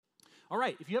All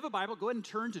right, if you have a Bible, go ahead and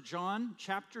turn to John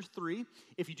chapter 3.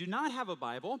 If you do not have a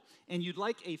Bible and you'd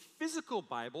like a physical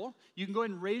Bible, you can go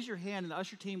ahead and raise your hand and the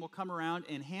usher team will come around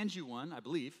and hand you one, I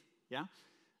believe. Yeah?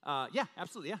 Yeah,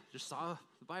 absolutely, yeah. Just saw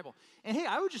the Bible. And hey,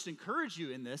 I would just encourage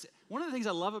you in this. One of the things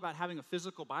I love about having a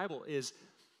physical Bible is,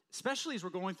 especially as we're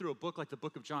going through a book like the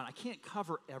book of John, I can't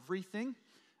cover everything.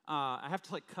 I have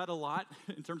to cut a lot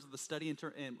in terms of the study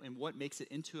and what makes it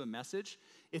into a message.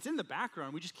 It's in the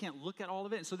background. We just can't look at all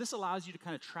of it. And so this allows you to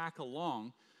kind of track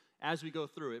along as we go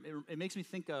through it. It makes me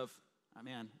think of,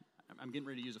 I'm getting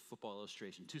ready to use a football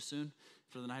illustration. Too soon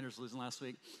for the Niners losing last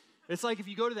week. It's like if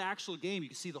you go to the actual game, you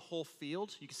can see the whole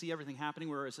field. You can see everything happening,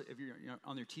 whereas if you're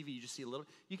on your TV, you just see a little.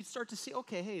 You can start to see,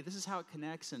 okay, hey, this is how it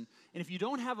connects. And if you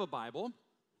don't have a Bible,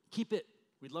 keep it.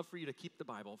 We'd love for you to keep the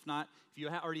Bible. If not, if you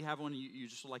already have one, you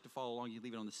just would like to follow along, you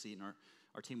leave it on the seat, and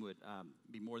our team would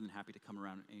be more than happy to come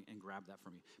around and grab that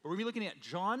from you. But we're going to be looking at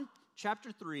John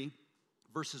chapter 3,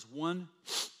 verses 1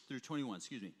 through 21.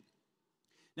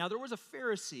 Now, there was a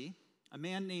Pharisee, a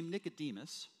man named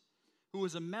Nicodemus, who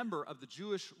was a member of the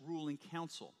Jewish ruling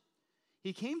council.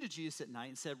 He came to Jesus at night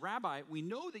and said, "Rabbi, we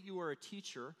know that you are a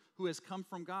teacher who has come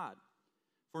from God.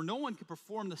 For no one could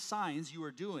perform the signs you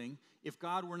are doing if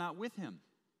God were not with him."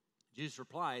 Jesus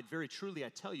replied, "Very truly I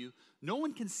tell you, no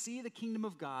one can see the kingdom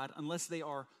of God unless they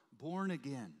are born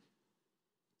again."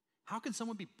 "How can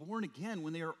someone be born again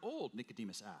when they are old?"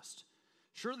 Nicodemus asked.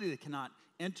 "Surely they cannot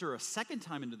enter a second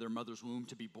time into their mother's womb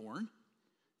to be born."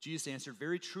 Jesus answered,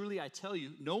 "Very truly I tell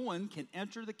you, no one can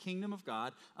enter the kingdom of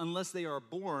God unless they are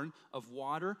born of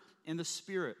water and the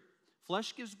Spirit.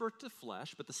 Flesh gives birth to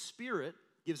flesh, but the Spirit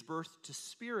gives birth to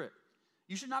spirit.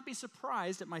 You should not be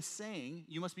surprised at my saying,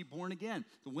 you must be born again.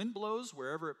 The wind blows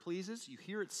wherever it pleases. You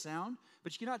hear its sound,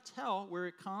 but you cannot tell where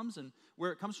it comes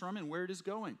from and where it is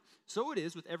going. So it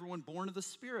is with everyone born of the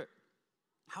Spirit."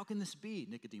 "How can this be?"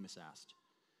 Nicodemus asked.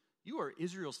 "You are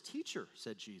Israel's teacher,"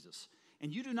 said Jesus,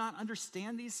 "and you do not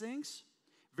understand these things?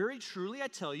 Very truly I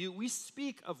tell you, we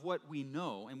speak of what we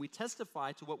know, and we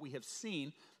testify to what we have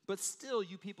seen, but still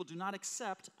you people do not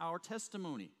accept our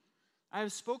testimony. I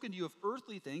have spoken to you of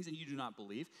earthly things, and you do not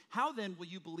believe. How then will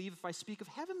you believe if I speak of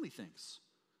heavenly things?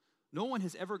 No one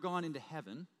has ever gone into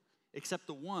heaven except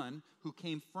the one who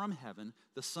came from heaven,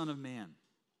 the Son of Man.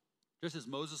 Just as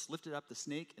Moses lifted up the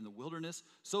snake in the wilderness,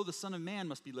 so the Son of Man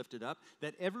must be lifted up,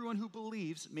 that everyone who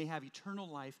believes may have eternal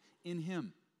life in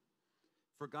him.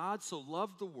 For God so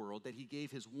loved the world that he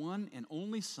gave his one and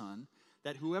only Son,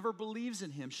 that whoever believes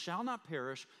in him shall not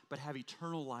perish, but have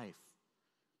eternal life.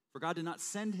 For God did not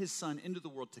send his Son into the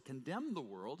world to condemn the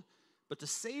world, but to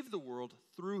save the world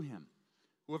through him.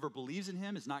 Whoever believes in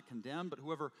him is not condemned, but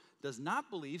whoever does not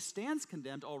believe stands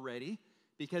condemned already,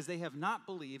 because they have not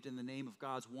believed in the name of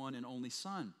God's one and only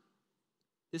Son.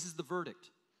 This is the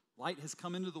verdict. Light has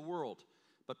come into the world,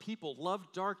 but people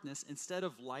loved darkness instead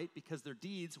of light because their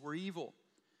deeds were evil.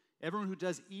 Everyone who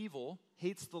does evil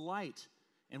hates the light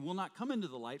and will not come into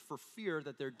the light for fear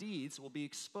that their deeds will be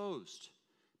exposed.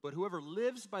 But whoever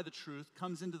lives by the truth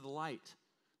comes into the light,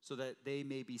 so that they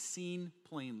may be seen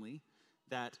plainly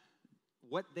that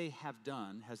what they have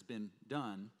done has been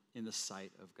done in the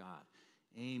sight of God."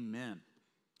 Amen.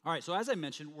 All right, so as I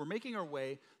mentioned, we're making our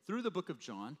way through the book of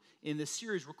John in this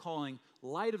series we're calling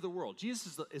Light of the World.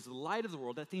 Jesus is the light of the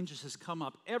world. That theme just has come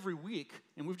up every week,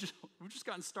 and we've just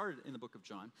gotten started in the book of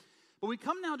John. But we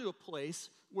come now to a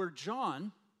place where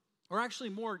John, or actually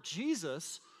more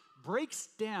Jesus, breaks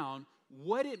down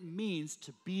what it means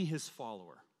to be his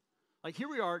follower. Like here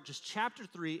we are, just chapter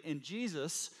 3, and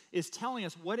Jesus is telling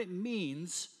us what it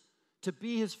means to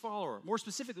be his follower. More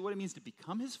specifically, what it means to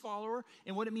become his follower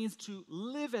and what it means to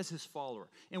live as his follower.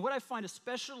 And what I find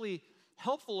especially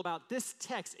helpful about this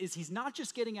text is he's not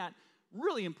just getting at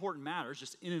really important matters,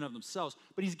 just in and of themselves,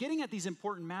 but he's getting at these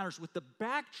important matters with the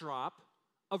backdrop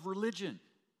of religion.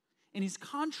 And he's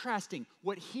contrasting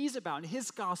what he's about in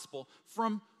his gospel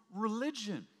from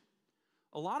religion.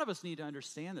 A lot of us need to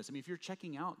understand this. I mean, if you're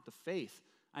checking out the faith,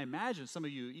 I imagine some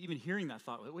of you even hearing that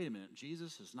thought, wait a minute,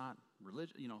 Jesus is not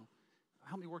religion,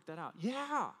 help me work that out.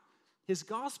 Yeah, his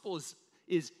gospel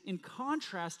is in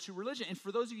contrast to religion. And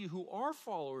for those of you who are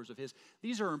followers of his,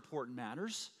 these are important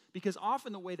matters because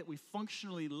often the way that we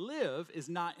functionally live is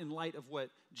not in light of what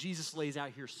Jesus lays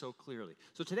out here so clearly.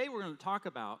 So today we're going to talk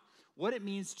about what it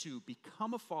means to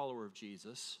become a follower of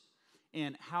Jesus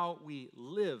and how we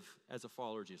live as a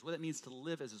follower of Jesus, what it means to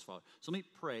live as his follower. So let me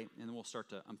pray, and then we'll start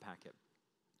to unpack it.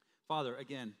 Father,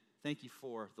 again, thank you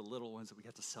for the little ones that we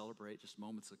got to celebrate just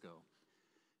moments ago.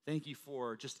 Thank you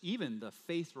for just even the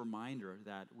faith reminder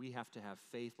that we have to have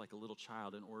faith like a little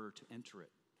child in order to enter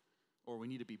it. Or we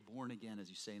need to be born again, as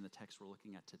you say in the text we're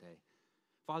looking at today.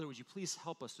 Father, would you please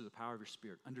help us through the power of your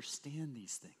Spirit understand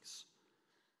these things?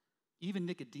 Even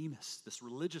Nicodemus, this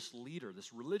religious leader,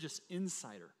 this religious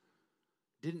insider,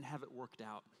 didn't have it worked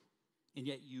out. And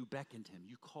yet you beckoned him,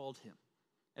 you called him,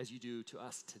 as you do to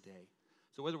us today.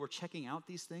 So whether we're checking out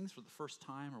these things for the first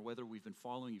time or whether we've been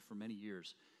following you for many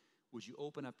years, would you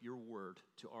open up your word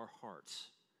to our hearts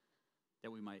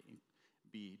that we might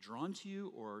be drawn to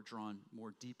you or drawn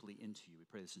more deeply into you? We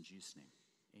pray this in Jesus' name.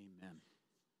 Amen.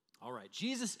 All right,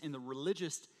 Jesus and the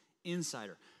religious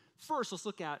insider. First, let's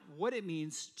look at what it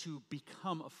means to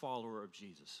become a follower of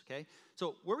Jesus, okay?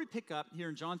 So where we pick up here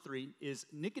in John 3 is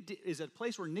a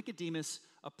place where Nicodemus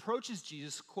approaches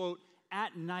Jesus, quote,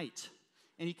 at night.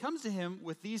 And he comes to him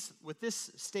with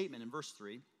this statement in verse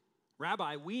 3.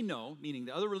 Rabbi, we know, meaning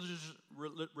the other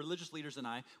religious leaders and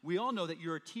I, we all know that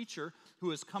you're a teacher who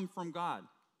has come from God.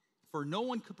 For no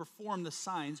one could perform the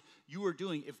signs you are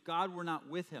doing if God were not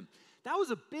with him. That was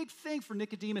a big thing for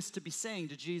Nicodemus to be saying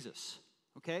to Jesus,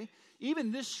 okay?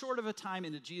 Even this short of a time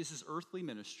into Jesus' earthly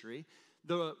ministry,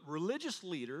 the religious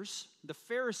leaders, the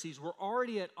Pharisees, were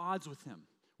already at odds with him,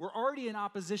 were already in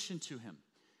opposition to him.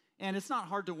 And it's not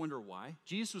hard to wonder why.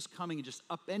 Jesus was coming and just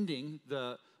upending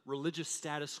the religious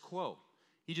status quo.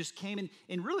 He just came in,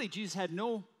 and really Jesus had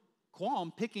no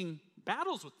qualm picking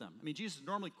battles with them. I mean, Jesus is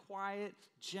normally quiet,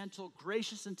 gentle,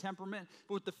 gracious in temperament,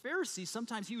 but with the Pharisees,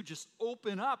 sometimes he would just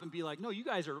open up and be like, no, you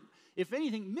guys are, if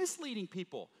anything, misleading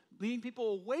people, leading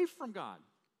people away from God.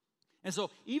 And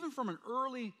so even from an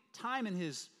early time in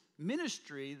his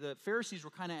ministry, the Pharisees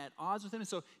were kind of at odds with him. And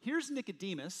so here's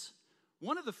Nicodemus,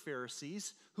 one of the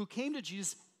Pharisees, who came to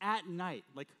Jesus at night,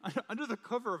 like under the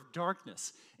cover of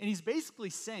darkness. And he's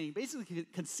basically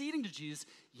conceding to Jesus,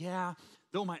 yeah,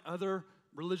 though my other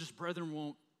religious brethren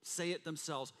won't say it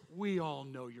themselves, we all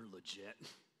know you're legit.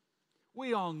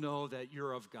 We all know that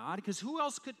you're of God, because who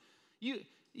else could you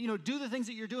do the things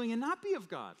that you're doing and not be of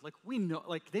God? Like, we know,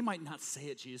 like, they might not say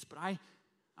it, Jesus, but I'm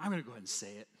going to go ahead and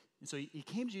say it. And so he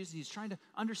came to Jesus, and he's trying to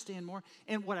understand more.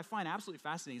 And what I find absolutely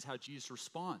fascinating is how Jesus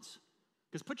responds.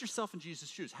 Because put yourself in Jesus'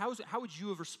 shoes. How would you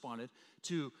have responded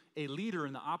to a leader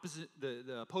in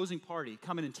the opposing party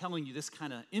coming and telling you this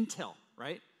kind of intel,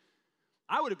 right?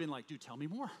 I would have been like, dude, tell me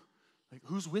more. Like,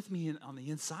 who's with me on the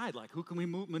inside? Like, who can we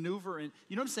maneuver? And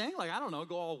you know what I'm saying? Like, I don't know,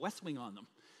 go all West Wing on them.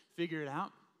 Figure it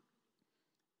out.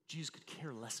 Jesus could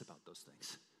care less about those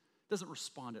things. Doesn't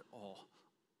respond at all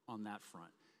on that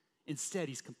front. Instead,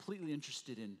 he's completely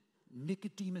interested in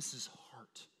Nicodemus's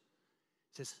heart.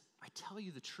 He says, I tell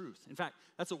you the truth. In fact,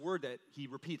 that's a word that he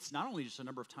repeats not only just a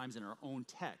number of times in our own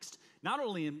text, not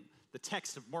only in the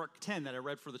text of Mark 10 that I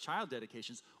read for the child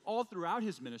dedications, all throughout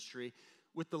his ministry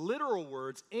with the literal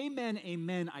words, amen,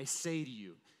 amen, I say to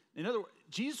you. In other words,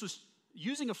 Jesus was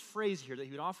using a phrase here that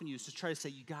he would often use to try to say,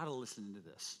 you got to listen to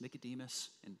this. Nicodemus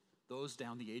and those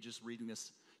down the ages reading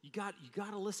this, you got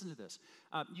to listen to this.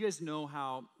 You guys know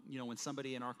how, when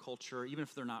somebody in our culture, even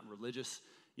if they're not religious,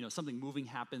 something moving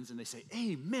happens and they say,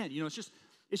 amen.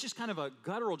 It's just kind of a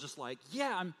guttural, just like,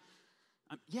 yeah,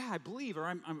 I believe,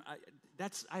 or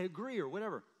I agree, or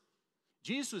whatever.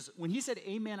 Jesus was, when he said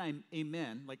amen,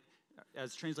 amen, like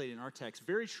as translated in our text,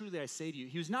 very truly I say to you,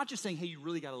 he was not just saying, hey, you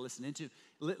really got to listen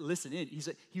in.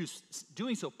 He was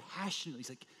doing so passionately. He's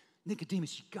like,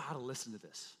 Nicodemus, you got to listen to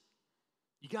this.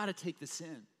 You got to take this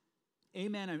in.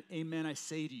 Amen, amen, I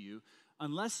say to you,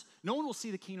 unless, no one will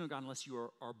see the kingdom of God unless you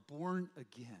are born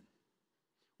again.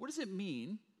 What does it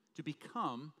mean to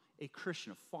become a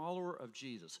Christian, a follower of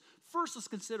Jesus? First, let's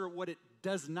consider what it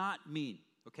does not mean,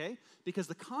 okay? Because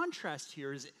the contrast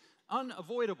here is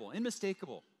unavoidable,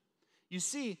 unmistakable. You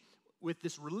see, with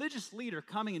this religious leader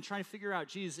coming and trying to figure out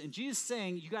Jesus, and Jesus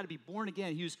saying you got to be born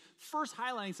again, he was first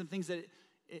highlighting some things that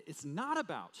it's not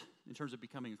about in terms of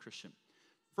becoming a Christian.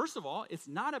 First of all, it's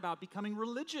not about becoming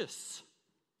religious.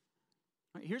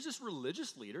 Right, here's this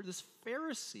religious leader, this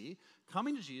Pharisee,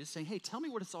 coming to Jesus saying, hey, tell me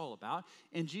what it's all about.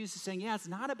 And Jesus is saying, yeah, it's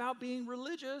not about being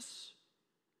religious.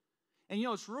 And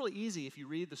it's really easy if you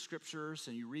read the scriptures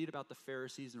and you read about the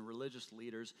Pharisees and religious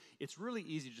leaders, it's really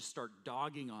easy to just start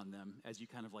dogging on them as you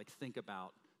kind of like think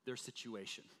about their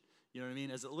situation. You know what I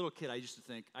mean? As a little kid, I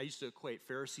used to equate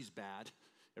Pharisees bad,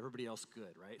 everybody else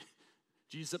good, right?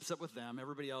 Jesus upset with them,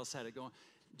 everybody else had it going.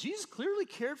 Jesus clearly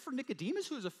cared for Nicodemus,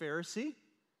 who was a Pharisee.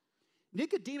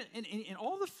 Nicodemus and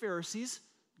all the Pharisees,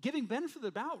 giving benefit of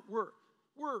the doubt, were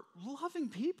loving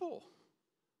people.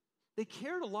 They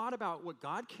cared a lot about what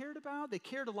God cared about. They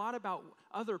cared a lot about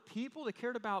other people. They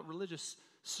cared about religious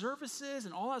services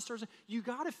and all that sort of stuff. You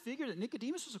got to figure that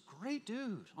Nicodemus was a great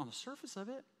dude on the surface of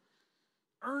it.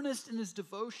 Earnest in his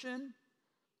devotion,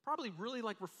 probably really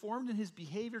like reformed in his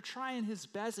behavior, trying his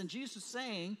best. And Jesus was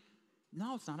saying,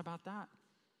 no, it's not about that.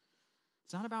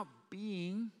 It's not about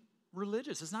being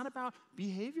religious. It's not about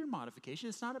behavior modification.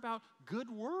 It's not about good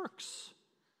works.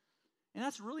 And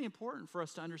that's really important for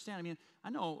us to understand. I mean, I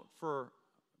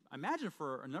imagine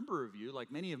for a number of you,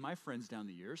 like many of my friends down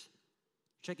the years,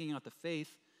 checking out the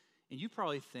faith, and you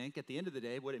probably think at the end of the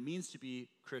day, what it means to be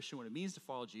Christian, what it means to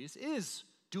follow Jesus is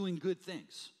doing good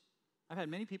things. I've had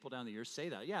many people down the years say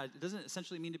that. Yeah, it doesn't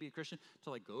essentially mean to be a Christian to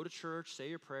like go to church, say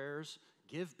your prayers,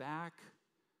 give back.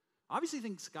 Obviously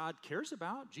things God cares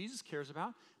about, Jesus cares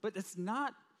about, but it's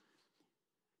not,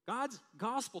 God's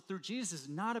gospel through Jesus is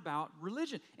not about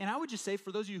religion. And I would just say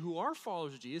for those of you who are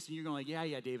followers of Jesus, and you're going like,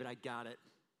 yeah, David, I got it.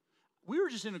 We were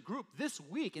just in a group this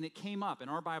week, and it came up in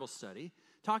our Bible study,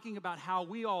 talking about how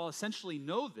we all essentially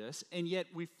know this, and yet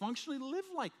we functionally live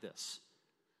like this.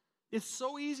 It's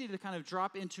so easy to kind of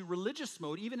drop into religious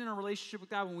mode, even in our relationship with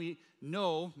God, when we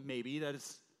know maybe that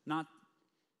it's not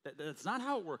that's not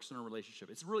how it works in a relationship.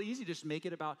 It's really easy to just make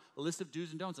it about a list of do's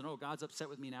and don'ts, and oh, God's upset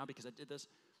with me now because I did this.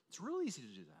 It's really easy to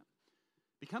do that.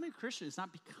 Becoming a Christian is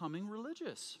not becoming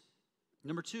religious.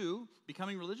 Number two,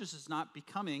 becoming religious is not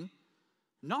becoming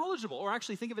knowledgeable. Or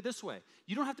actually, think of it this way.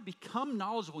 You don't have to become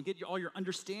knowledgeable and get all your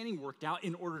understanding worked out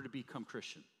in order to become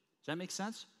Christian. Does that make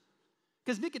sense?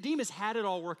 Because Nicodemus had it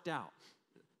all worked out,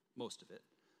 most of it.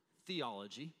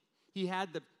 Theology. He had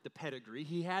the pedigree.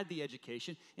 He had the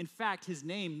education. In fact, his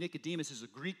name, Nicodemus, is a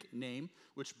Greek name,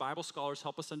 which Bible scholars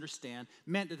help us understand,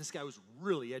 meant that this guy was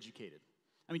really educated.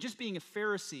 I mean, just being a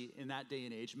Pharisee in that day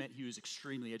and age meant he was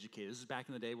extremely educated. This is back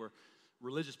in the day where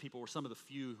religious people were some of the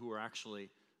few who were actually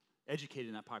educated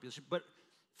in that population. But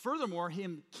furthermore,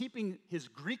 him keeping his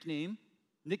Greek name,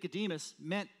 Nicodemus,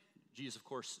 meant, Jesus, of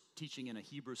course, teaching in a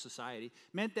Hebrew society,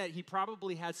 meant that he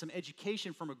probably had some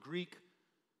education from a Greek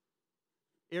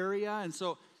area. And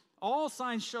so all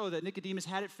signs show that Nicodemus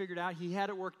had it figured out. He had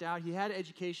it worked out. He had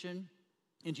education.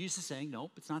 And Jesus is saying,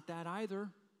 nope, it's not that either.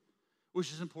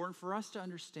 Which is important for us to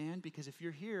understand, because if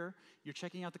you're here, you're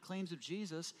checking out the claims of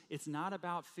Jesus, it's not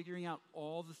about figuring out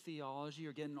all the theology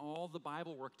or getting all the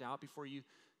Bible worked out before you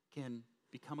can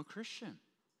become a Christian.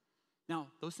 Now,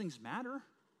 those things matter.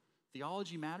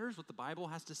 Theology matters. What the Bible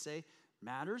has to say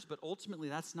matters, but ultimately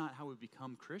that's not how we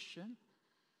become Christian.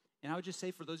 And I would just say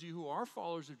for those of you who are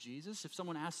followers of Jesus, if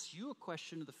someone asks you a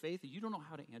question of the faith and you don't know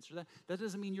how to answer that, that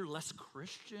doesn't mean you're less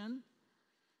Christian.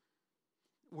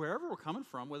 Wherever we're coming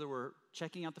from, whether we're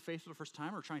checking out the faith for the first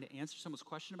time or trying to answer someone's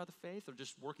question about the faith or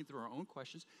just working through our own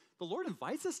questions, the Lord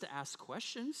invites us to ask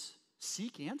questions,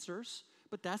 seek answers,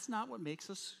 but that's not what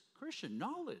makes us Christian,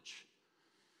 knowledge.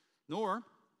 Nor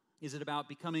is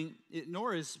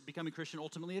becoming Christian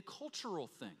ultimately a cultural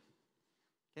thing.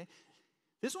 Okay?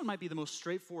 This one might be the most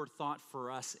straightforward thought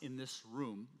for us in this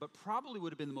room, but probably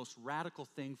would have been the most radical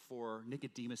thing for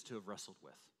Nicodemus to have wrestled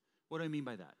with. What do I mean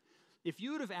by that? If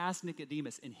you would have asked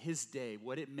Nicodemus in his day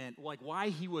what it meant, like why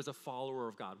he was a follower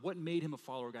of God, what made him a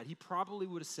follower of God, he probably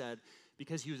would have said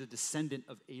because he was a descendant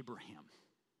of Abraham,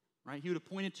 right? He would have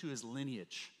pointed to his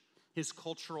lineage, his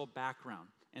cultural background,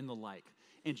 and the like.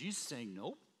 And Jesus is saying,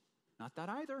 nope, not that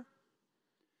either.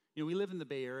 You know, we live in the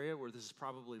Bay Area where this is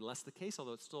probably less the case,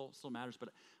 although it still matters. But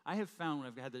I have found when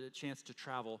I've had the chance to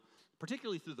travel,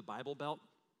 particularly through the Bible Belt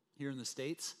here in the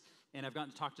States, and I've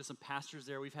gotten to talk to some pastors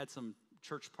there. We've had some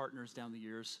church partners down the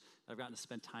years that I've gotten to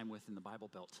spend time with in the Bible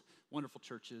Belt. Wonderful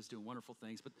churches doing wonderful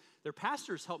things. But their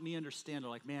pastors help me understand. They're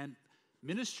like, man,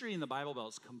 ministry in the Bible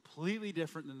Belt is completely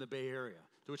different than the Bay Area.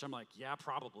 To which I'm like, yeah,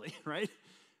 probably, right?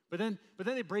 But then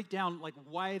they break down like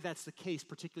why that's the case,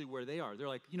 particularly where they are. They're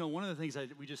like, you know, one of the things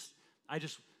I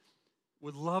just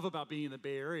would love about being in the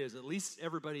Bay Area is at least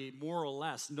everybody more or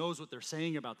less knows what they're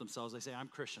saying about themselves. They say, I'm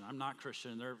Christian, I'm not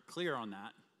Christian. They're clear on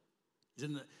that.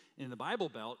 In the Bible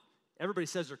Belt, everybody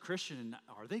says they're Christian, and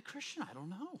are they Christian? I don't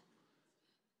know.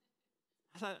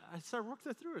 I started working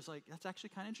that through. It's like, that's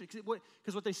actually kind of interesting.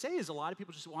 Because what they say is a lot of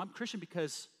people just say, well, I'm Christian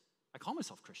because I call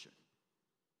myself Christian.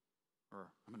 Or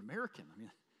I'm an American. I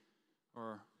mean,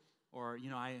 or you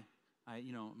know, I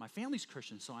my family's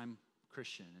Christian, so I'm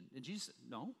Christian. And Jesus said,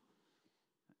 no.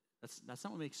 That's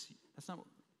not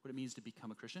what it means to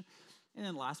become a Christian. And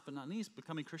then last but not least,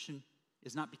 becoming Christian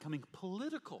is not becoming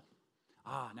political.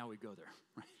 Now we go there,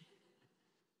 right?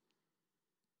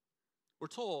 We're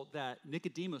told that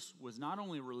Nicodemus was not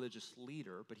only a religious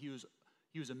leader, but he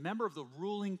was a member of the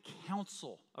ruling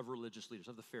council of religious leaders,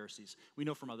 of the Pharisees. We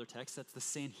know from other texts that's the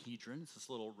Sanhedrin. It's this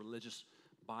little religious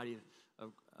body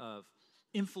of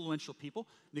influential people.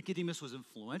 Nicodemus was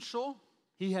influential.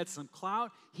 He had some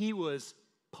clout. He was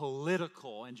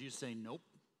political. And Jesus saying, nope,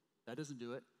 that doesn't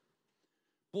do it.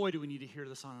 Boy, do we need to hear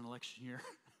this on an election year.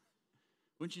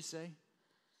 Wouldn't you say?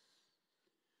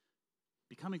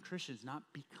 Becoming Christian is not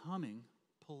becoming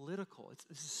political.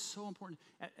 This is so important.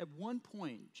 At one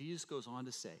point, Jesus goes on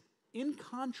to say, in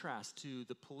contrast to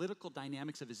the political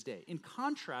dynamics of his day, in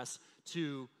contrast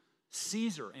to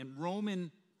Caesar and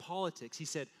Roman politics, he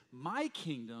said, my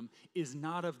kingdom is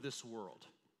not of this world.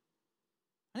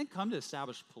 I didn't come to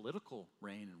establish political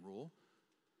reign and rule.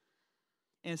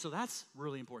 And so that's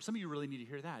really important. Some of you really need to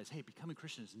hear that is, hey, becoming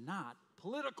Christian is not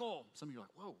political. Some of you are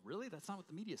like, whoa, really? That's not what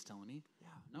the media is telling me. Yeah,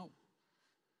 no.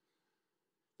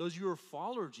 Those of you who are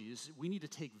followers of Jesus, we need to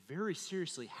take very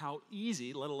seriously how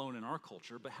easy, let alone in our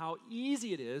culture, but how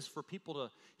easy it is for people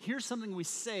to hear something we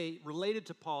say related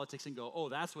to politics and go, oh,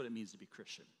 that's what it means to be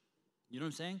Christian. You know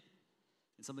what I'm saying?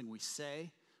 It's something we say,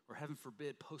 or heaven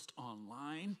forbid, post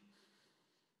online.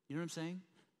 You know what I'm saying?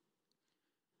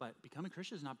 But becoming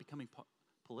Christian is not becoming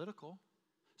political.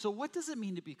 So what does it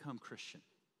mean to become Christian?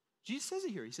 Jesus says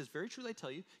it here. He says, very truly I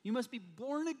tell you, you must be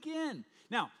born again.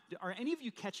 Now, are any of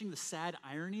you catching the sad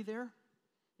irony there?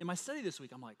 In my study this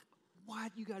week, I'm like,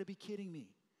 what? You got to be kidding me.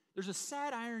 There's a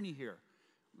sad irony here.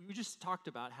 We just talked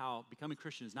about how becoming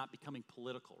Christian is not becoming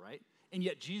political, right? And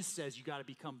yet Jesus says you got to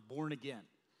become born again.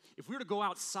 If we were to go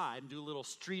outside and do a little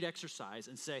street exercise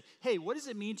and say, hey, what does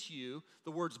it mean to you,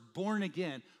 the words born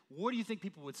again, what do you think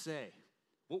people would say?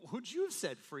 What would you have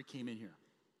said before he came in here?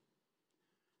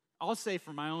 I'll say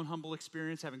from my own humble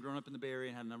experience, having grown up in the Bay Area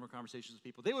and had a number of conversations with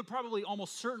people, they would probably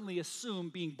almost certainly assume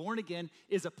being born again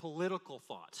is a political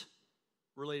thought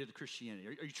related to Christianity.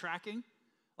 Are you tracking?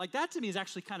 Like that to me is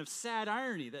actually kind of sad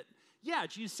irony that, yeah,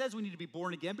 Jesus says we need to be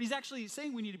born again, but he's actually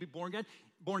saying we need to be born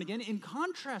again in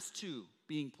contrast to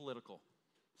being political.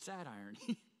 Sad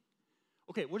irony.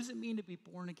 Okay, what does it mean to be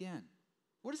born again?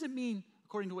 What does it mean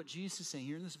according to what Jesus is saying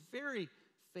here in this very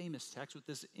famous text with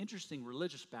this interesting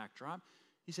religious backdrop?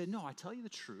 He said, no, I tell you the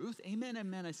truth. Amen,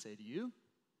 amen, I say to you.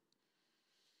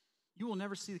 You will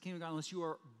never see the kingdom of God unless you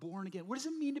are born again. What does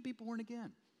it mean to be born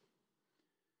again?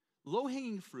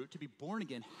 Low-hanging fruit, to be born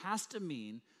again, has to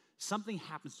mean something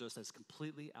happens to us that's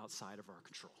completely outside of our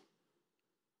control.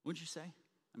 Wouldn't you say?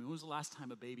 I mean, when was the last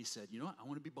time a baby said, you know what, I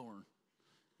want to be born?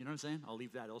 You know what I'm saying? I'll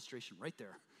leave that illustration right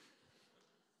there.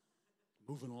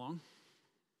 Moving along.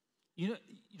 You know,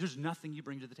 there's nothing you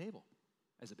bring to the table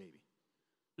as a baby.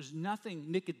 There's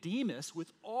nothing Nicodemus, with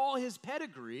all his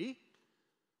pedigree,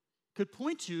 could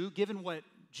point to, given what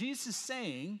Jesus is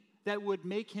saying, that would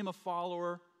make him a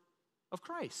follower of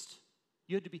Christ.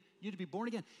 You had to be born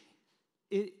again.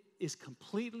 It is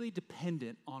completely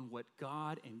dependent on what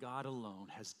God and God alone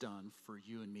has done for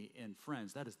you and me. And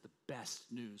friends, that is the best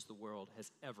news the world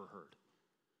has ever heard.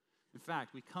 In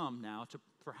fact, we come now to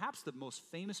perhaps the most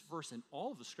famous verse in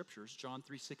all of the scriptures, John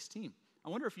 3:16. I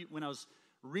wonder if when I was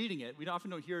reading it, we often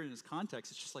don't hear it in its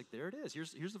context. It's just like, there it is.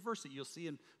 Here's the verse that you'll see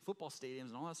in football stadiums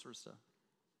and all that sort of stuff.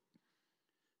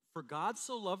 For God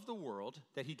so loved the world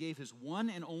that he gave his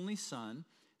one and only Son,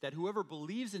 that whoever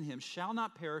believes in him shall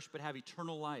not perish but have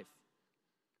eternal life.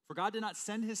 For God did not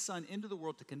send his Son into the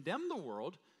world to condemn the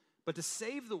world, but to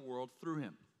save the world through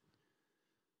him.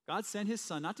 God sent his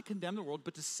Son not to condemn the world,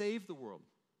 but to save the world.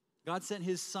 God sent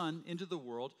his Son into the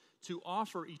world to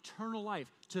offer eternal life.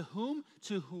 To whom?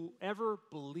 To whoever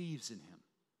believes in him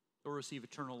will receive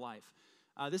eternal life.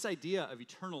 This idea of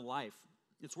eternal life,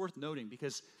 it's worth noting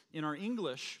because in our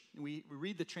English, we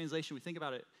read the translation, we think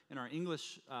about it in our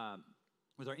English,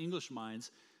 with our English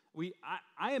minds.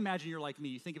 I imagine you're like me,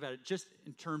 you think about it just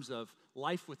in terms of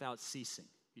life without ceasing.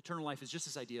 Eternal life is just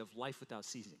this idea of life without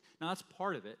ceasing. Now, that's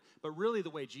part of it, but really the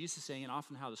way Jesus is saying, and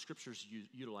often how the scriptures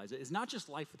utilize it, is not just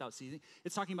life without ceasing.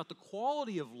 It's talking about the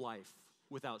quality of life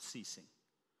without ceasing.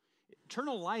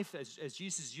 Eternal life, as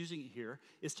Jesus is using it here,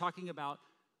 is talking about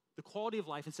the quality of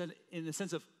life in the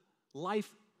sense of life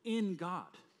in God,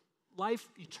 life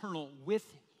eternal with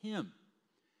him.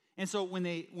 And so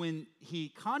when he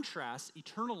contrasts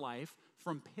eternal life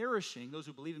from perishing, those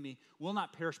who believe in me will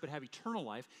not perish but have eternal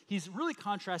life, he's really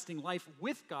contrasting life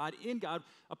with God, in God,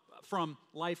 from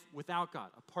life without God,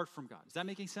 apart from God. Is that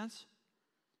making sense?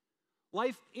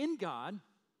 Life in God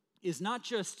is not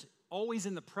just always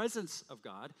in the presence of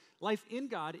God. Life in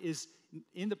God is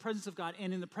in the presence of God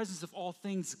and in the presence of all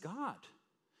things God.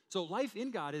 So life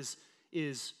in God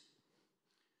is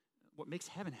what makes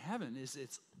heaven heaven. Is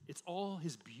it's all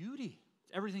his beauty.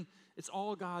 Everything, it's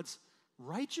all God's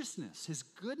righteousness, his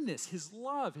goodness, his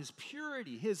love, his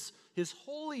purity, his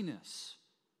holiness,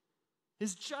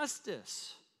 his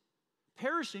justice.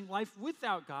 Perishing, life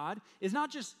without God, is not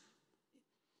just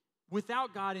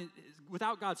without God,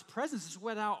 without God's presence. It's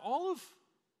without all of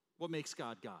what makes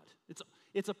God God.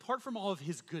 It's apart from all of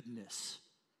his goodness,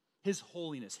 his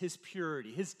holiness, his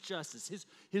purity, his justice,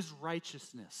 his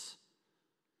righteousness.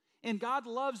 And God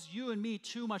loves you and me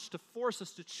too much to force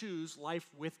us to choose life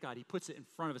with God. He puts it in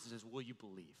front of us and says, will you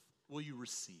believe? Will you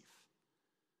receive?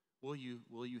 Will you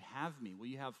have me? Will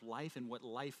you have life and what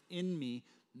life in me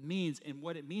means and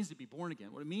what it means to be born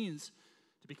again? What it means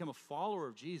to become a follower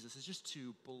of Jesus is just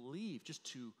to believe, just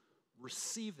to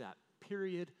receive that,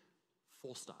 period,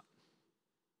 full stop.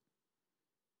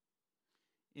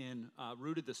 In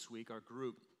Rooted this week, our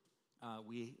group,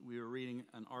 we were reading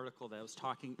an article that was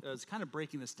kind of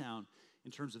breaking this down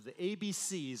in terms of the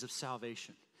ABCs of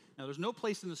salvation. Now, there's no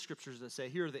place in the scriptures that say,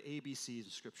 here are the ABCs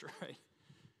of scripture, right?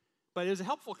 But it was a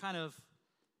helpful kind of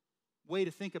way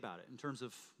to think about it in terms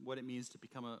of what it means to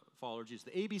become a follower of Jesus.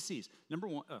 The ABCs. Number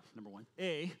one,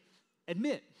 A,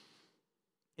 admit.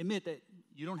 Admit that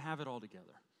you don't have it all together.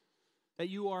 That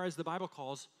you are, as the Bible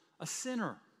calls, a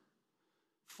sinner,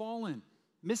 fallen,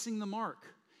 missing the mark.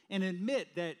 And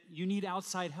admit that you need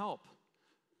outside help.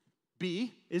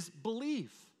 B is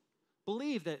believe.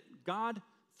 Believe that God,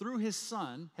 through his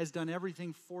Son, has done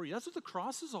everything for you. That's what the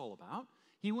cross is all about.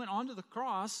 He went onto the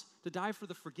cross to die for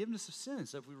the forgiveness of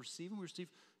sins. If we receive him, we receive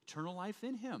eternal life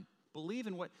in him. Believe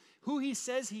in who he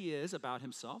says he is about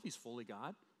himself. He's fully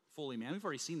God, fully man. We've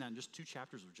already seen that in just 2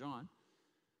 chapters of John.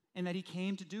 And that he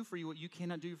came to do for you what you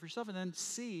cannot do for yourself. And then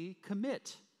C,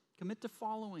 commit. Commit to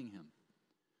following him.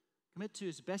 Commit to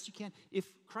as best you can. If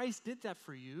Christ did that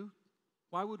for you,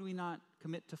 why would we not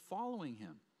commit to following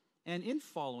him? And in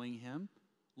following him,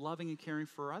 loving and caring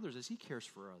for others as he cares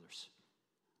for others.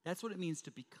 That's what it means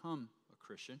to become a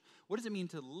Christian. What does it mean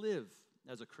to live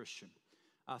as a Christian?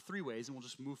 3 ways, and we'll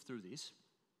just move through these.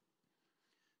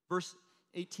 Verse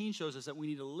 18 shows us that we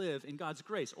need to live in God's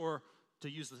grace, or to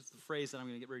use the phrase that I'm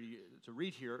going to get ready to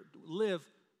read here, live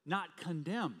not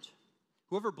condemned.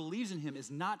 Whoever believes in him is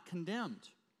not condemned.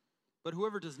 But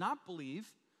whoever does not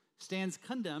believe stands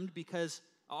condemned because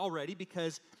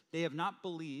they have not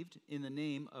believed in the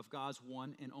name of God's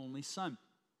one and only Son.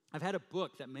 I've had a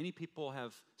book that many people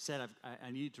have said I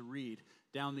needed to read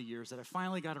down the years that I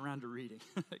finally got around to reading.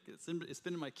 It's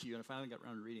been in my queue, and I finally got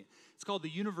around to reading it. It's called The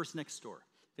Universe Next Door.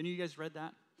 Have any of you guys read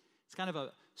that? It's kind of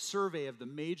a survey of the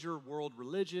major world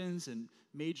religions and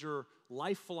major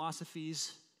life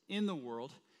philosophies in the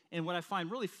world. And what I find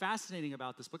really fascinating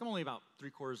about this book, I'm only about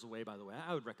 3/4 of the way, by the way.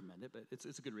 I would recommend it, but it's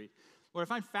a good read. What I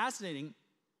find fascinating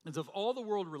is of all the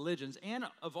world religions and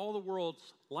of all the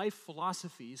world's life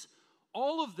philosophies,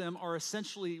 all of them are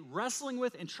essentially wrestling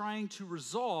with and trying to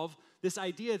resolve this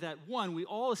idea that, 1, we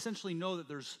all essentially know that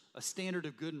there's a standard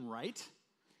of good and right,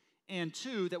 and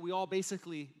 2, that we all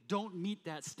basically don't meet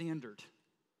that standard.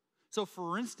 So,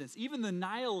 for instance, even the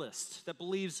nihilist that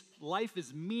believes life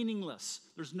is meaningless,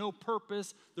 there's no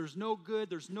purpose, there's no good,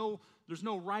 there's no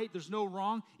right, there's no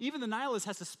wrong, even the nihilist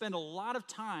has to spend a lot of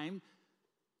time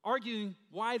arguing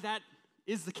why that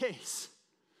is the case.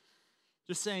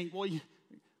 Just saying,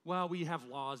 well, we have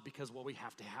laws because, we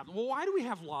have to have them. Well, why do we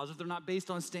have laws if they're not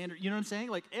based on standard? You know what I'm saying?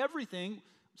 Like everything,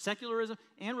 secularism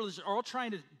and religion are all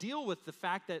trying to deal with the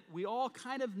fact that we all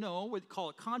kind of know, we call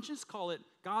it conscience, call it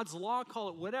God's law, call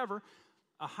it whatever,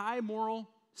 a high moral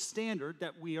standard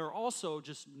that we are also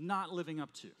just not living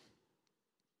up to.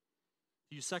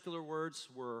 To use secular words,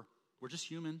 we're just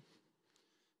human,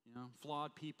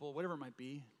 flawed people, whatever it might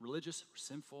be, religious, we're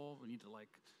sinful, we need to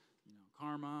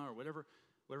karma or whatever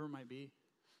it might be.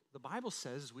 The Bible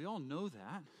says we all know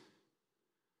that.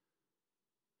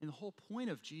 And the whole point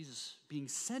of Jesus being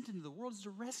sent into the world is to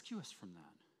rescue us from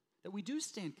that. That we do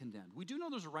stand condemned. We do know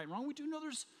there's a right and wrong. We do know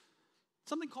there's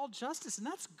something called justice, and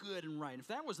that's good and right. If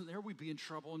that wasn't there, we'd be in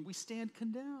trouble, and we stand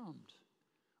condemned.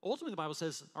 Ultimately, the Bible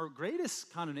says our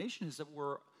greatest condemnation is that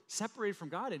we're separated from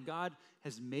God, and God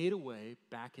has made a way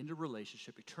back into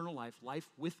relationship, eternal life, life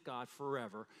with God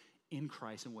forever in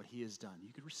Christ and what he has done.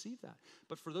 You could receive that.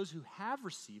 But for those who have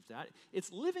received that,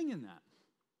 it's living in that.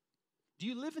 Do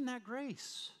you live in that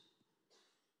grace?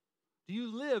 Do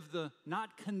you live the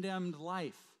not condemned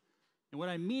life? And what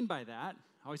I mean by that,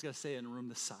 I always got to say it in a room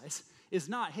this size, is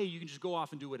not, hey, you can just go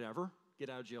off and do whatever, get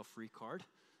out of jail free card.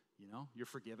 You're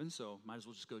forgiven, so might as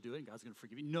well just go do it, and God's going to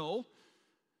forgive you. No.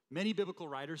 Many biblical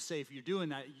writers say if you're doing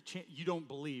that, you don't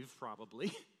believe,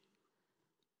 probably.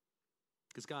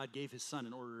 Because God gave his Son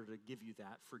in order to give you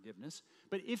that forgiveness.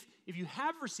 But if you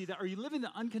have received that, are you living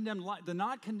the uncondemned life, the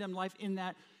not condemned life in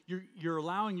that you're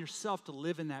allowing yourself to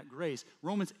live in that grace?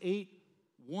 Romans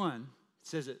 8:1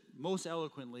 says it most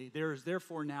eloquently. There is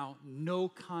therefore now no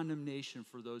condemnation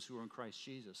for those who are in Christ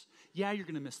Jesus. Yeah, you're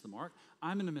going to miss the mark.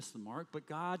 I'm going to miss the mark. But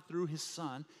God, through his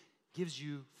Son, gives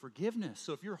you forgiveness.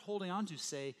 So if you're holding on to,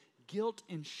 say, guilt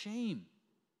and shame,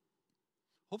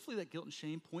 hopefully that guilt and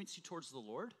shame points you towards the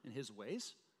Lord and his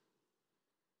ways.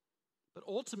 But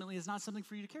ultimately, it's not something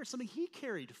for you to carry. It's something he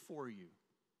carried for you.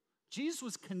 Jesus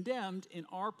was condemned in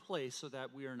our place so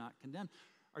that we are not condemned.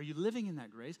 Are you living in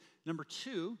that grace? Number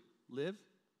two, live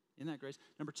in that grace.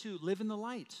 Number two, live in the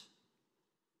light.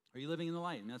 Are you living in the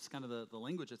light? And that's kind of the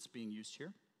language that's being used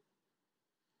here.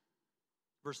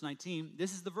 Verse 19,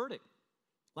 this is the verdict.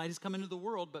 Light has come into the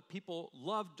world, but people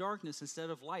love darkness instead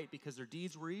of light because their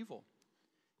deeds were evil.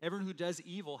 Everyone who does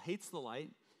evil hates the light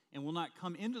and will not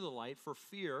come into the light for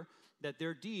fear that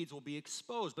their deeds will be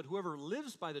exposed. But whoever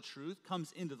lives by the truth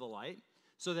comes into the light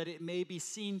so that it may be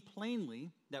seen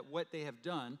plainly that what they have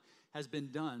done has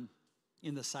been done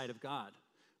in the sight of God.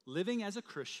 Living as a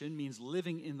Christian means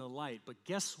living in the light. But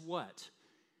guess what?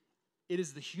 It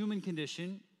is the human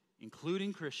condition,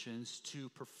 including Christians, to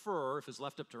prefer, if it's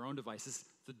left up to our own devices,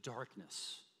 the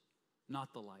darkness,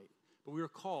 not the light. But we are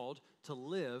called to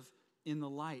live in the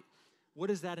light. What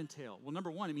does that entail? Well,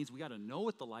 number one, it means we got to know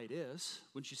what the light is,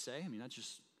 wouldn't you say? I mean, that's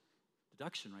just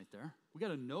deduction right there. We got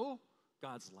to know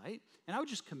God's light. And I would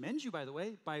just commend you, by the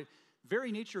way, by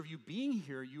very nature of you being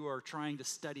here, you are trying to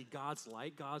study God's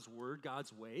light, God's word,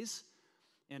 God's ways.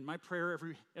 And my prayer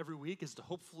every week is to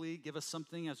hopefully give us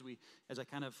something as I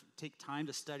kind of take time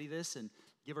to study this and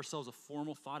give ourselves a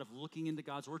formal thought of looking into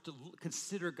God's word, to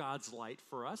consider God's light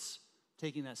for us,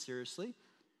 taking that seriously.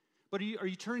 But are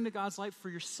you turning to God's light for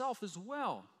yourself as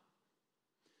well?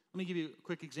 Let me give you a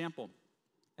quick example.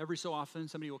 Every so often,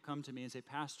 somebody will come to me and say,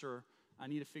 Pastor, I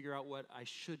need to figure out what I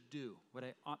should do, what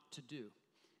I ought to do.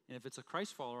 And if it's a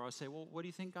Christ follower, I'll say, well, what do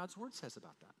you think God's word says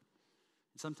about that?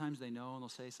 And sometimes they know and they'll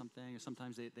say something, or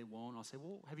sometimes they won't. I'll say,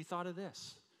 well, have you thought of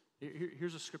this?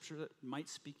 Here's a scripture that might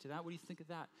speak to that. What do you think of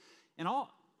that? And I'll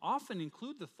often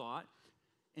include the thought,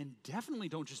 and definitely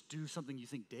don't just do something you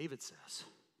think David says.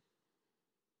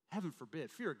 Heaven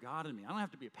forbid, fear of God in me. I don't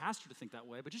have to be a pastor to think that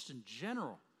way, but just in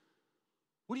general.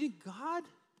 What do you think God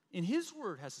in his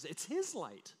word has to say? It's his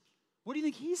light. What do you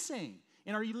think he's saying?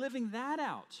 And are you living that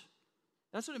out?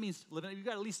 That's what it means to live in it. You've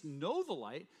got to at least know the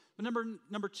light. But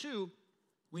number two,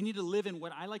 we need to live in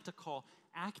what I like to call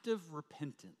active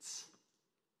repentance.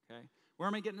 Okay? Where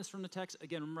am I getting this from the text?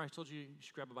 Again, remember I told you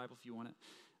should grab a Bible if you want it.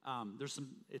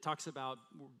 It talks about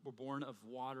we're born of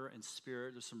water and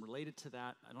spirit. There's some related to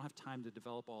that. I don't have time to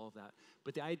develop all of that.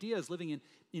 But the idea is living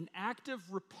in active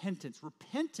repentance.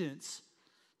 Repentance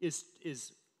is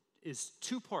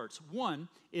two parts. One,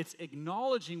 it's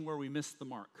acknowledging where we missed the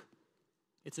mark.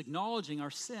 It's acknowledging our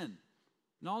sin,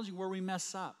 acknowledging where we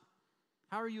mess up.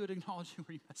 How are you at acknowledging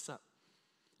where you mess up?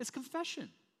 It's confession.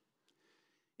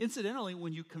 Incidentally,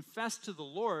 when you confess to the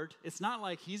Lord, it's not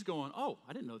like he's going, oh,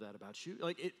 I didn't know that about you.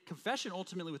 Confession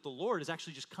ultimately with the Lord is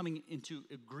actually just coming into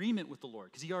agreement with the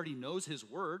Lord because he already knows his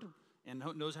word and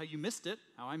knows how you missed it,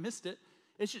 how I missed it.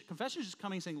 Confession is just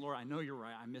coming and saying, Lord, I know you're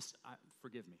right.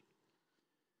 Forgive me.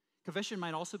 Confession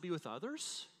might also be with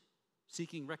others,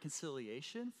 seeking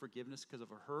reconciliation, forgiveness because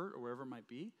of a hurt or wherever it might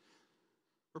be.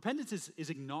 Repentance is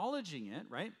acknowledging it,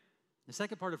 right? The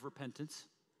second part of repentance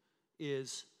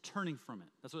is turning from it.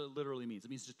 That's what it literally means.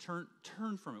 It means to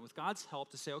turn from it with God's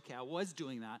help to say, okay, I was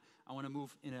doing that. I want to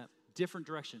move in a different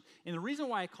direction. And the reason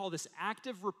why I call this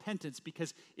active repentance,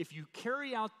 because if you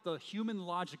carry out the human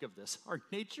logic of this, our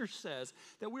nature says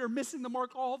that we are missing the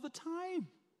mark all the time.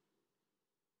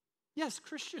 Yes,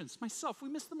 Christians, myself, we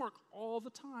miss the mark all the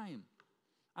time.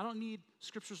 I don't need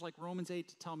scriptures like Romans 8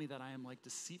 to tell me that I am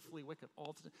deceitfully wicked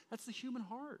all the time. That's the human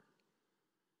heart.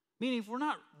 Meaning if we're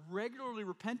not regularly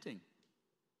repenting,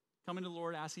 coming to the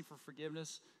Lord, asking for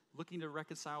forgiveness, looking to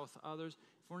reconcile with others,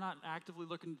 if we're not actively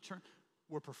looking to turn,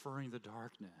 we're preferring the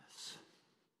darkness.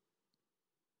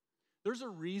 There's a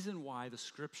reason why the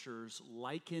scriptures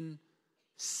liken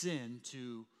sin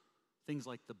to things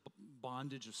like the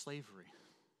bondage of slavery.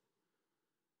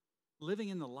 Living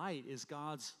in the light is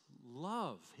God's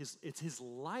love. It's his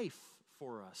life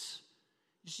for us.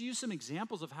 Just use some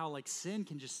examples of how sin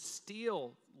can just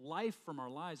steal life from our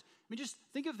lives. I mean, just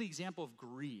think of the example of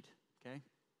greed, okay?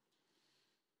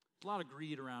 There's a lot of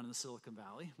greed around in the Silicon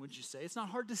Valley, wouldn't you say? It's not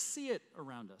hard to see it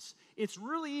around us. It's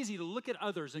really easy to look at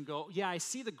others and go, yeah, I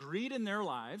see the greed in their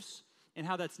lives and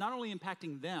how that's not only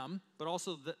impacting them, but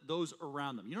also those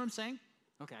around them. You know what I'm saying?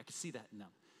 Okay, I can see that in them.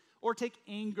 Or take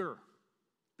anger,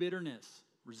 bitterness,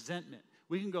 resentment.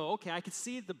 We can go, okay, I can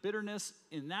see the bitterness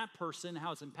in that person,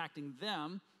 how it's impacting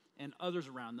them and others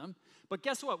around them. But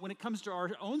guess what? When it comes to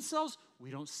our own selves,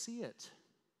 we don't see it.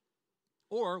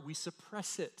 Or we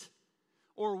suppress it.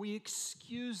 Or we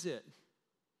excuse it.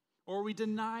 Or we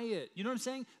deny it. You know what I'm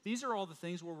saying? These are all the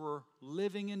things where we're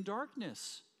living in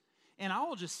darkness. And I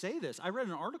will just say this. I read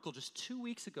an article just 2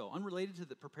 weeks ago, unrelated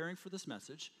to preparing for this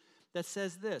message, that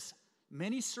says this.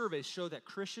 Many surveys show that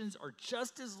Christians are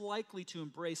just as likely to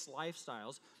embrace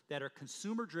lifestyles that are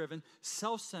consumer-driven,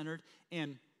 self-centered,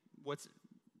 and what's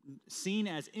seen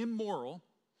as immoral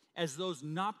as those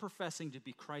not professing to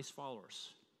be Christ followers.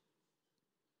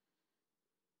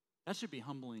 That should be a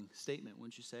humbling statement,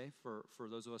 wouldn't you say, for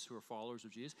those of us who are followers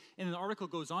of Jesus? And the article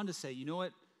goes on to say, you know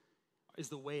what is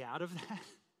the way out of that?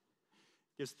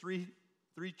 Gives three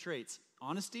traits: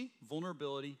 honesty,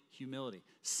 vulnerability, humility.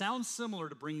 Sounds similar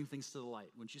to bringing things to the light,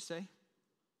 wouldn't you say?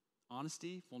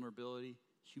 Honesty, vulnerability,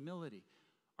 humility.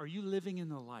 Are you living in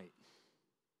the light?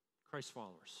 Christ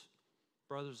followers,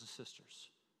 brothers and sisters.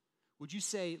 Would you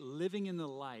say living in the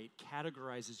light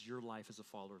categorizes your life as a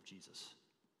follower of Jesus?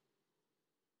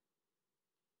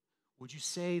 Would you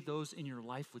say those in your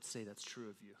life would say that's true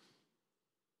of you?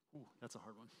 Ooh, that's a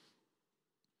hard one.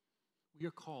 We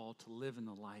are called to live in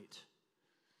the light.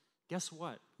 Guess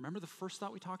what? Remember the first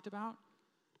thought we talked about?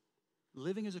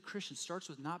 Living as a Christian starts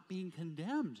with not being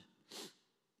condemned.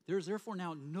 There is therefore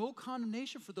now no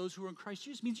condemnation for those who are in Christ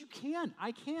Jesus. It means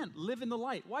I can live in the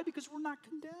light. Why? Because we're not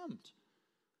condemned.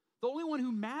 The only one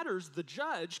who matters, the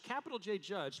judge, capital J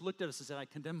judge, looked at us and said, I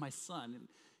condemn my son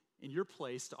in your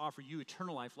place to offer you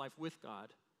eternal life with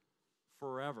God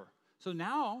forever. So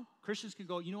now Christians can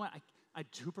go, you know what? I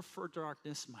do prefer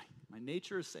darkness. My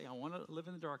nature is saying I want to live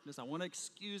in the darkness. I want to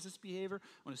excuse this behavior.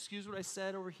 I want to excuse what I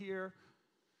said over here.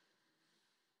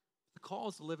 The call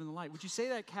is to live in the light. Would you say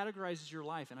that categorizes your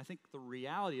life? And I think the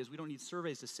reality is we don't need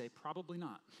surveys to say probably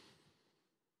not.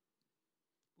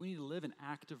 We need to live in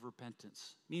active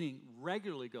repentance, meaning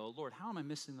regularly go, Lord, how am I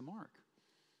missing the mark?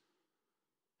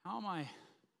 How am I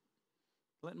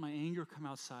letting my anger come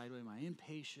outside, my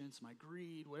impatience, my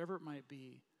greed, whatever it might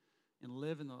be, and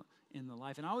live in the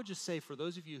life? And I would just say for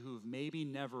those of you who have maybe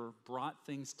never brought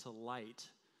things to light,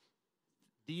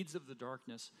 deeds of the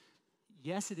darkness,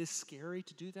 yes, it is scary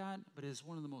to do that, but it is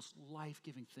one of the most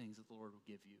life-giving things that the Lord will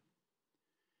give you.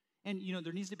 And,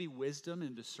 there needs to be wisdom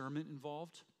and discernment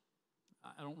involved.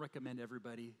 I don't recommend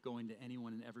everybody going to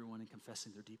anyone and everyone and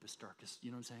confessing their deepest, darkest, you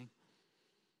know what I'm saying?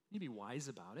 You need to be wise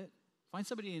about it. Find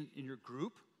somebody in your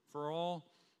group. For all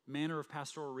manner of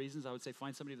pastoral reasons, I would say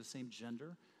find somebody of the same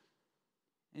gender.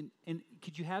 And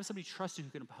could you have somebody trusted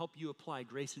who can help you apply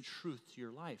grace and truth to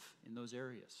your life in those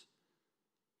areas?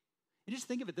 And just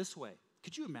think of it this way.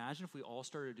 Could you imagine if we all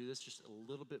started to do this just a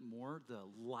little bit more? The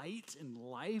light and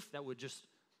life that would just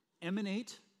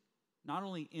emanate, not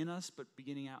only in us, but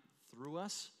beginning out through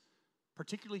us,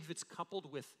 particularly if it's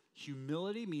coupled with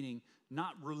humility, meaning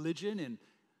not religion and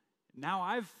now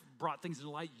I've brought things to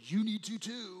light, you need to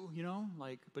too,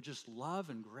 but just love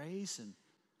and grace. And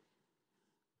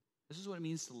this is what it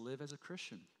means to live as a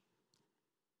Christian.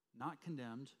 Not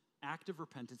condemned, active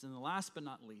repentance. And the last but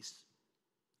not least,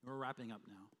 we're wrapping up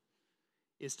now,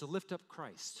 is to lift up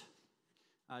Christ.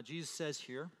 Jesus says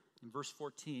here in verse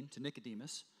 14 to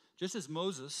Nicodemus, just as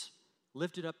Moses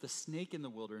lifted up the snake in the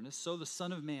wilderness, so the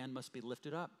Son of Man must be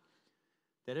lifted up,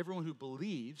 that everyone who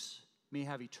believes may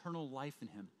have eternal life in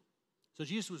him. So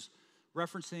Jesus was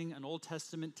referencing an Old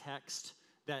Testament text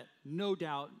that no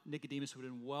doubt Nicodemus would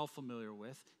have been well familiar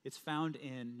with. It's found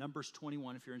in Numbers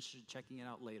 21 if you're interested in checking it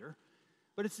out later.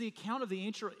 But it's the account of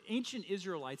the ancient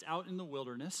Israelites out in the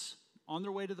wilderness on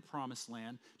their way to the promised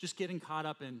land, just getting caught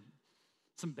up in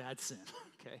some bad sin,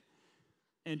 okay?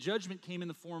 And judgment came in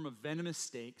the form of venomous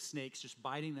snakes just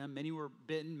biting them. Many were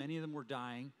bitten, many of them were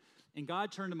dying. And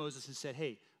God turned to Moses and said,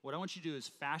 hey, what I want you to do is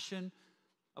fashion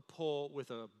a pole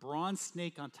with a bronze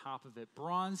snake on top of it.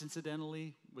 Bronze,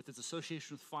 incidentally, with its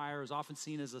association with fire, is often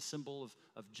seen as a symbol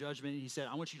of judgment. And he said,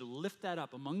 I want you to lift that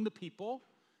up among the people,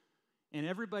 and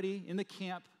everybody in the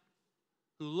camp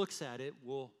who looks at it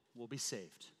will be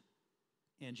saved.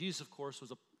 And Jesus, of course,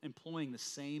 was employing the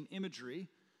same imagery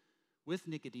with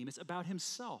Nicodemus about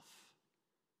himself.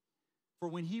 For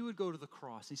when he would go to the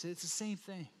cross, he said, it's the same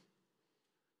thing.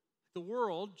 The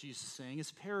world, Jesus is saying,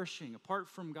 is perishing apart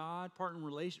from God, apart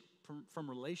from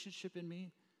relationship in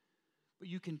me. But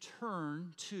you can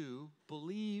turn to,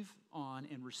 believe on,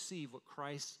 and receive what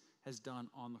Christ has done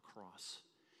on the cross.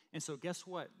 And so guess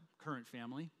what, current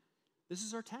family? This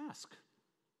is our task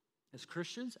as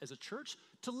Christians, as a church,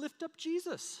 to lift up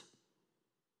Jesus.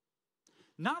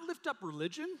 Not lift up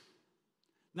religion,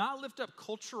 not lift up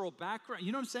cultural background.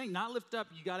 You know what I'm saying? Not lift up,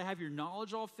 you got to have your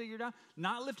knowledge all figured out.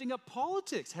 Not lifting up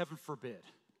politics, heaven forbid.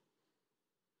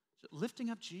 Lifting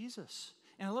up Jesus.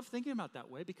 And I love thinking about it that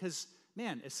way because,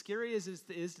 man, as scary as it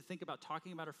is to think about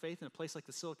talking about our faith in a place like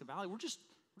the Silicon Valley, we're just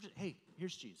hey,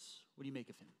 here's Jesus. What do you make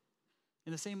of him?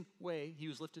 In the same way, he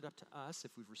was lifted up to us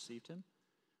if we've received him.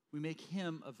 We make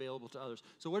him available to others.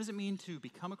 So what does it mean to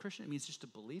become a Christian? It means just to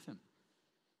believe him.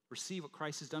 Receive what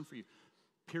Christ has done for you.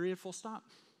 Period, full stop.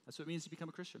 That's what it means to become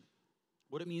a Christian.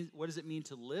 What does it mean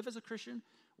to live as a Christian?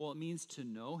 Well, it means to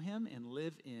know him and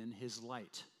live in his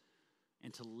light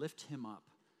and to lift him up.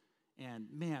 And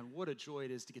man, what a joy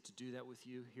it is to get to do that with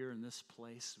you here in this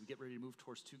place. We get ready to move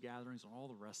towards 2 gatherings and all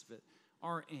the rest of it.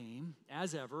 Our aim,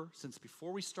 as ever, since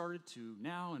before we started to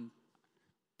now, and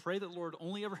pray that the Lord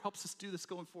only ever helps us do this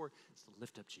going forward, is to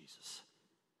lift up Jesus.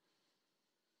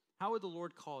 How would the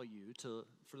Lord call you to,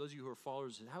 for those of you who are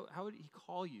followers, how would he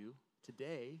call you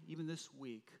today, even this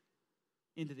week,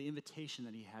 into the invitation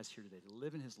that he has here today, to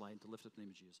live in his light and to lift up the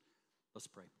name of Jesus? Let's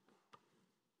pray.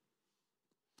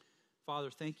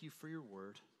 Father, thank you for your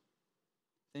word.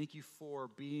 Thank you for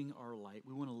being our light.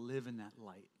 We want to live in that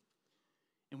light.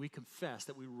 And we confess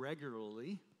that we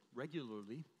regularly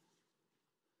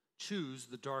choose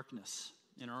the darkness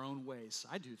in our own ways.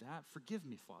 I do that. Forgive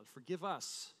me, Father. Forgive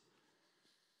us.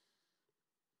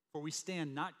 For we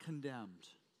stand not condemned,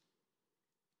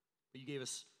 but you gave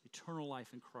us eternal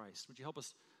life in Christ. Would you help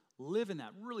us live in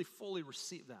that, really fully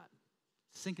receive that,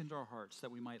 sink into our hearts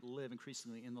that we might live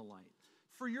increasingly in the light.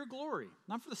 For your glory,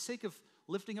 not for the sake of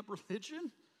lifting up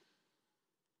religion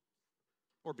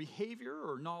or behavior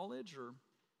or knowledge or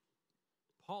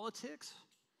politics,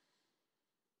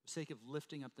 for the sake of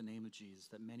lifting up the name of Jesus,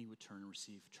 that many would turn and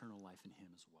receive eternal life in him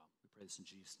as well. We pray this in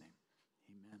Jesus' name.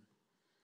 Amen.